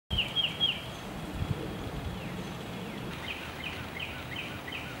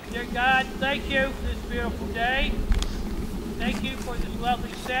Dear God, thank you for this beautiful day. Thank you for this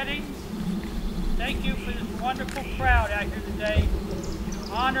lovely setting. Thank you for this wonderful crowd out here today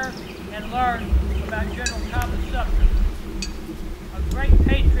to honor and learn about General Thomas Sumter, a great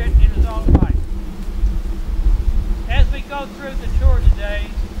patriot in his own right. As we go through the tour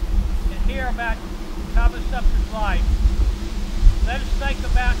today and hear about Thomas Sumter's life, let us think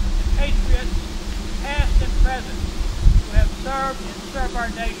about the patriots, past and present, who have served and serve our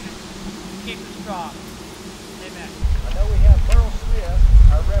nation to keep it strong. Amen. I know we have Merle Smith,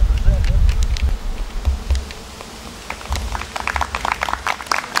 our representative.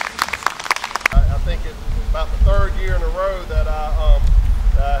 I think it's about the third year in a row that I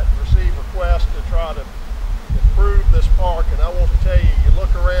received requests to try to improve this park, and I want to tell you, you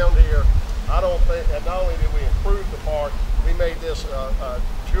look around here, I don't think, and not only did we improve the park, we made this a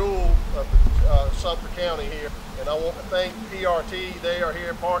jewel of Sumter County here, and I want to thank PRT. They are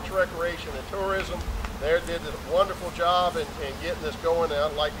here, Parks, Recreation, and Tourism. They did a wonderful job in getting this going, and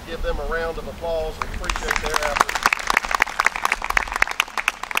I'd like to give them a round of applause and appreciate their efforts.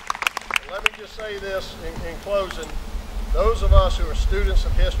 And let me just say this in closing. Those of us who are students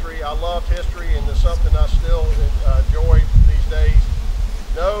of history, I love history, and it's something I still enjoy these days,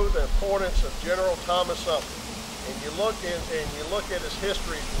 know the importance of General Thomas Sumter. And you look at his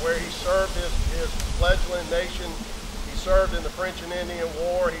history, where he served his fledgling nation. He served in the French and Indian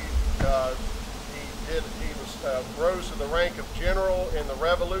War. He rose to the rank of general in the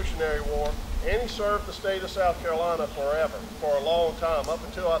Revolutionary War, and he served the state of South Carolina forever, for a long time, up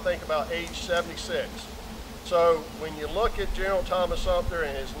until I think about age 76. So when you look at General Thomas Sumter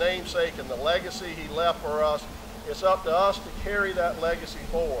and his namesake and the legacy he left for us, it's up to us to carry that legacy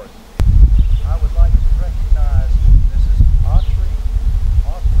forward. I would like to recognize Mrs. Autry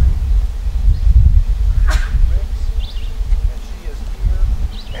Ricks, and she is here,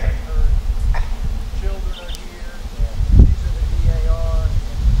 and her children are here, and she's in the DAR, and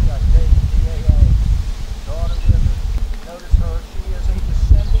she's got David DA's daughter with her. Notice her, she is a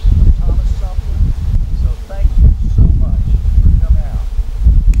descendant of Thomas Sumter, so thank you so much for coming out.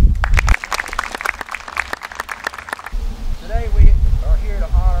 Today we are here to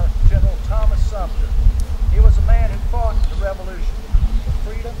honor General Thomas Sumter. He was a man who fought in the Revolution for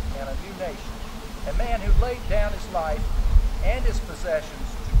freedom and a new nation. A man who laid down his life and his possessions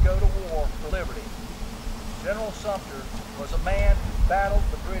to go to war for liberty. General Sumter was a man who battled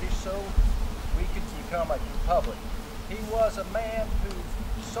the British so we could become a republic. He was a man who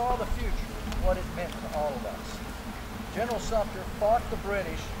saw the future and what it meant to all of us. General Sumter fought the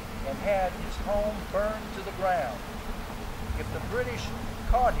British and had his home burned to the ground. If the British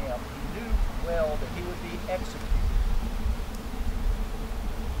caught him, he knew well that he would be executed.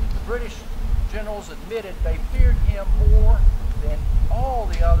 The British generals admitted they feared him more than all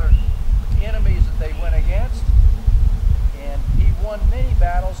the other enemies that they went against, and he won many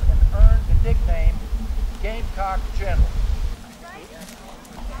battles and earned the nickname Gamecock General.